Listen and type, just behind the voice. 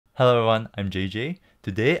Hello everyone, I'm JJ.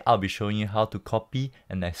 Today I'll be showing you how to copy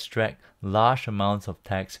and extract large amounts of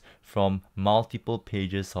text from multiple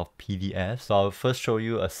pages of PDFs. So I'll first show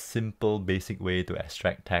you a simple basic way to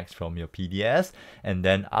extract text from your PDFs, and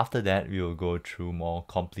then after that we will go through more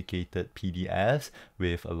complicated PDFs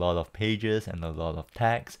with a lot of pages and a lot of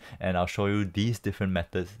text, and I'll show you these different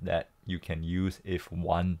methods that you can use if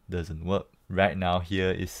one doesn't work. Right now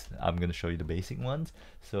I'm going to show you the basic ones.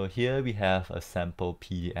 So here we have a sample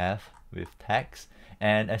PDF with text,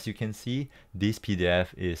 and as you can see, this PDF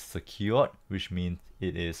is secured, which means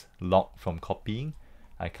it is locked from copying.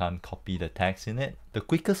 I can't copy the text in it. The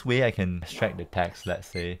quickest way I can extract the text, let's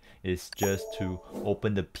say, is just to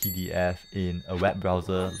open the PDF in a web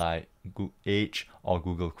browser like Edge or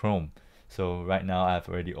Google Chrome. So right now I've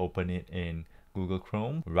already opened it in Google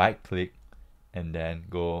Chrome. Right click and then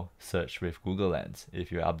go search with Google Lens. If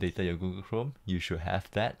you updated your Google Chrome, you should have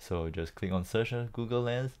that. So just click on search on Google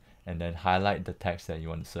Lens and then highlight the text that you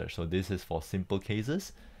want to search. So this is for simple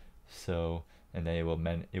cases. So, and then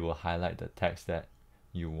it will highlight the text that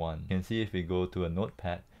you want. You can see if we go to a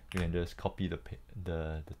notepad, you can just copy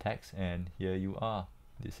the text, and here you are.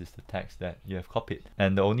 This is the text that you have copied.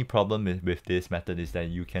 And the only problem with this method is that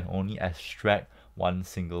you can only extract one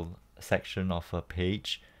single section of a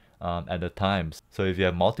page at a time. So if you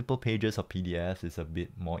have multiple pages of PDFs, it's a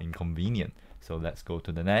bit more inconvenient. So let's go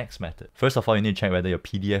to the next method. First of all, you need to check whether your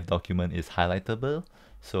PDF document is highlightable.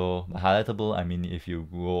 So by highlightable, I mean if you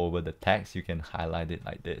go over the text, you can highlight it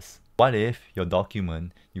like this. What if your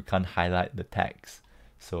document, you can't highlight the text?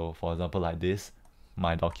 So for example, like this,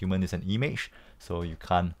 my document is an image, so you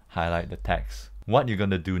can't highlight the text. What you're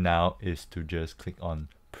gonna do now is to just click on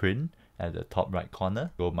print at the top right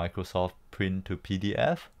corner, go Microsoft Print to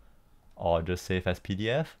PDF, or just save as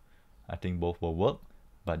PDF. I think both will work,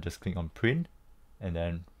 but just click on print and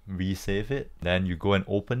then resave it. Then you go and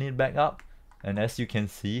open it back up, and as you can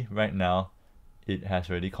see right now, it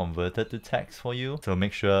has already converted to text for you. So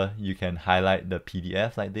make sure you can highlight the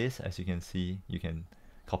PDF like this. As you can see, you can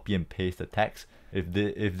copy and paste the text. If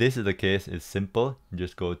this is the case, it's simple. You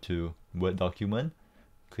just go to Word document,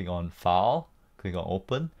 click on File, click on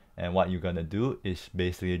Open, and what you're gonna do is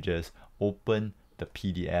basically just open the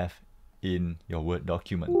PDF in your Word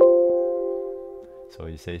document. So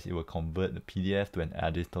it says it will convert the PDF to an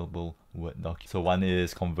editable Word document. So one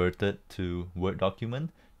is converted to Word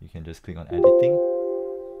document. You can just click on editing.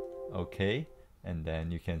 Okay, and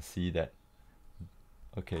then you can see that.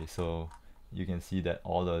 Okay, so you can see that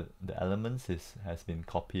all the elements has been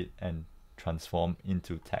copied and transformed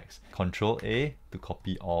into text. Control A to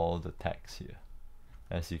copy all the text here.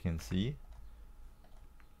 As you can see,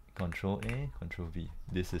 Control A, Control V.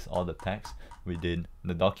 This is all the text within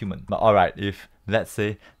the document. But alright, if let's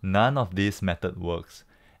say none of this method works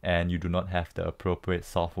and you do not have the appropriate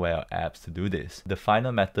software or apps to do this, the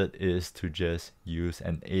final method is to just use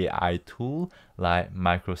an AI tool like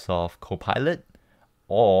Microsoft Copilot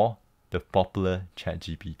or the popular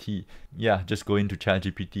ChatGPT. Yeah, just go into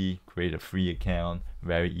ChatGPT, create a free account,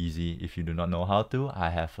 very easy. If you do not know how to, I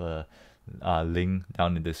have a link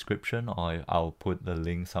down in the description, or I'll put the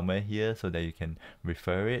link somewhere here so that you can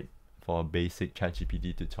refer it for a basic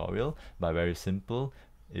ChatGPT tutorial. But very simple.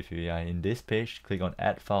 If you are in this page, click on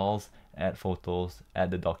add files, add photos,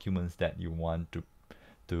 add the documents that you want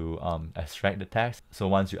to extract the text. So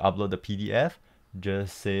once you upload the PDF,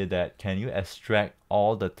 just say that can you extract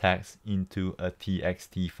all the text into a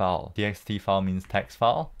TXT file. TXT file means text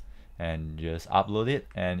file, and just upload it,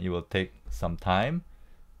 and it will take some time.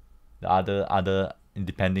 The other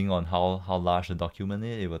depending on how large the document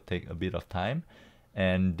is, it will take a bit of time.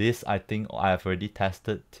 And this, I think I've already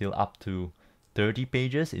tested till up to 30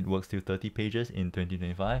 pages. It works till 30 pages in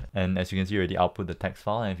 2025. And as you can see, already output the text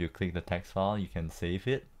file, and if you click the text file, you can save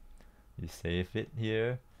it. You save it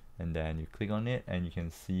here, and then you click on it, and you can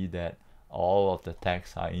see that all of the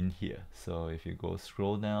text are in here. So if you go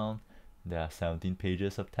scroll down, there are 17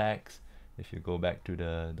 pages of text. If you go back to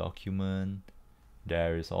the document,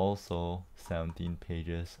 there is also 17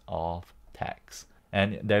 pages of text.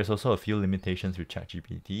 And there's also a few limitations with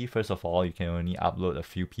ChatGPT. First of all, you can only upload a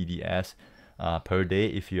few PDFs per day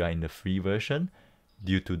if you are in the free version.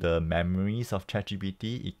 Due to the memories of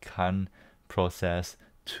ChatGPT, it can't process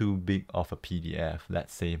too big of a PDF,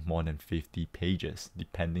 let's say more than 50 pages,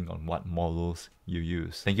 depending on what models you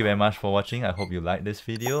use. Thank you very much for watching. I hope you liked this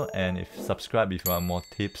video, and subscribe if you want more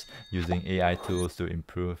tips using AI tools to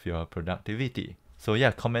improve your productivity. So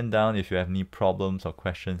yeah, comment down if you have any problems or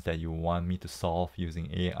questions that you want me to solve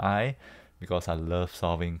using AI, because I love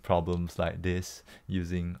solving problems like this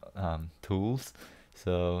using tools.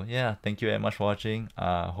 So yeah, thank you very much for watching.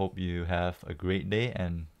 I hope you have a great day,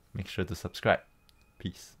 and make sure to subscribe.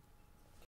 Peace.